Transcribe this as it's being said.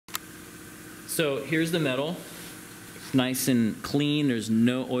So here's the metal. It's nice and clean. There's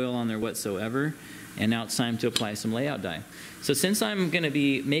no oil on there whatsoever. And now it's time to apply some layout dye. So since I'm going to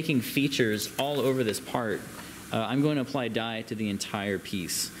be making features all over this part, I'm going to apply dye to the entire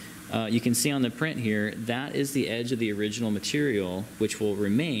piece. You can see on the print here, that is the edge of the original material, which will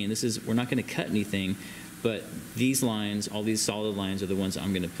remain. We're not going to cut anything, but these lines, all these solid lines, are the ones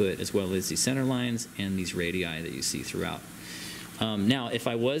I'm going to put, as well as the center lines and these radii that you see throughout. Now, if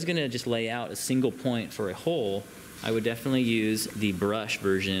I was going to just lay out a single point for a hole, I would definitely use the brush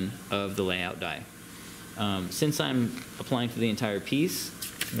version of the layout dye. Since I'm applying for the entire piece,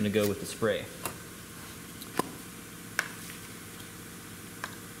 I'm going to go with the spray.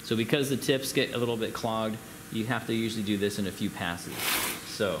 So because the tips get a little bit clogged, you have to usually do this in a few passes.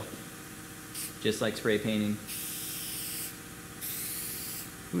 So just like spray painting.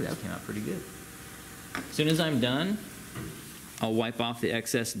 Ooh, that came out pretty good. As soon as I'm done, I'll wipe off the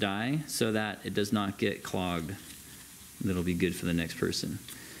excess dye so that it does not get clogged. That'll be good for the next person.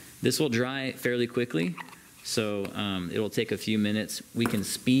 This will dry fairly quickly, so it'll take a few minutes. We can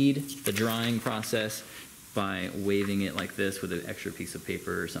speed the drying process by waving it like this with an extra piece of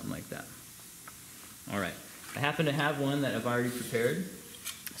paper or something like that. All right, I happen to have one that I've already prepared,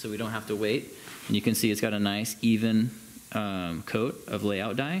 so we don't have to wait. And you can see it's got a nice even coat of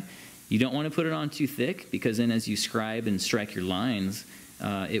layout dye. You don't want to put it on too thick, because then as you scribe and strike your lines,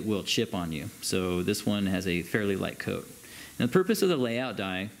 it will chip on you. So this one has a fairly light coat. And the purpose of the layout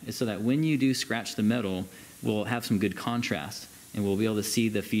dye is so that when you do scratch the metal, we'll have some good contrast, and we'll be able to see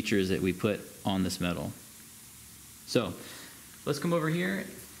the features that we put on this metal. So let's come over here,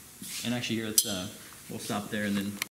 and actually here, we'll stop there and then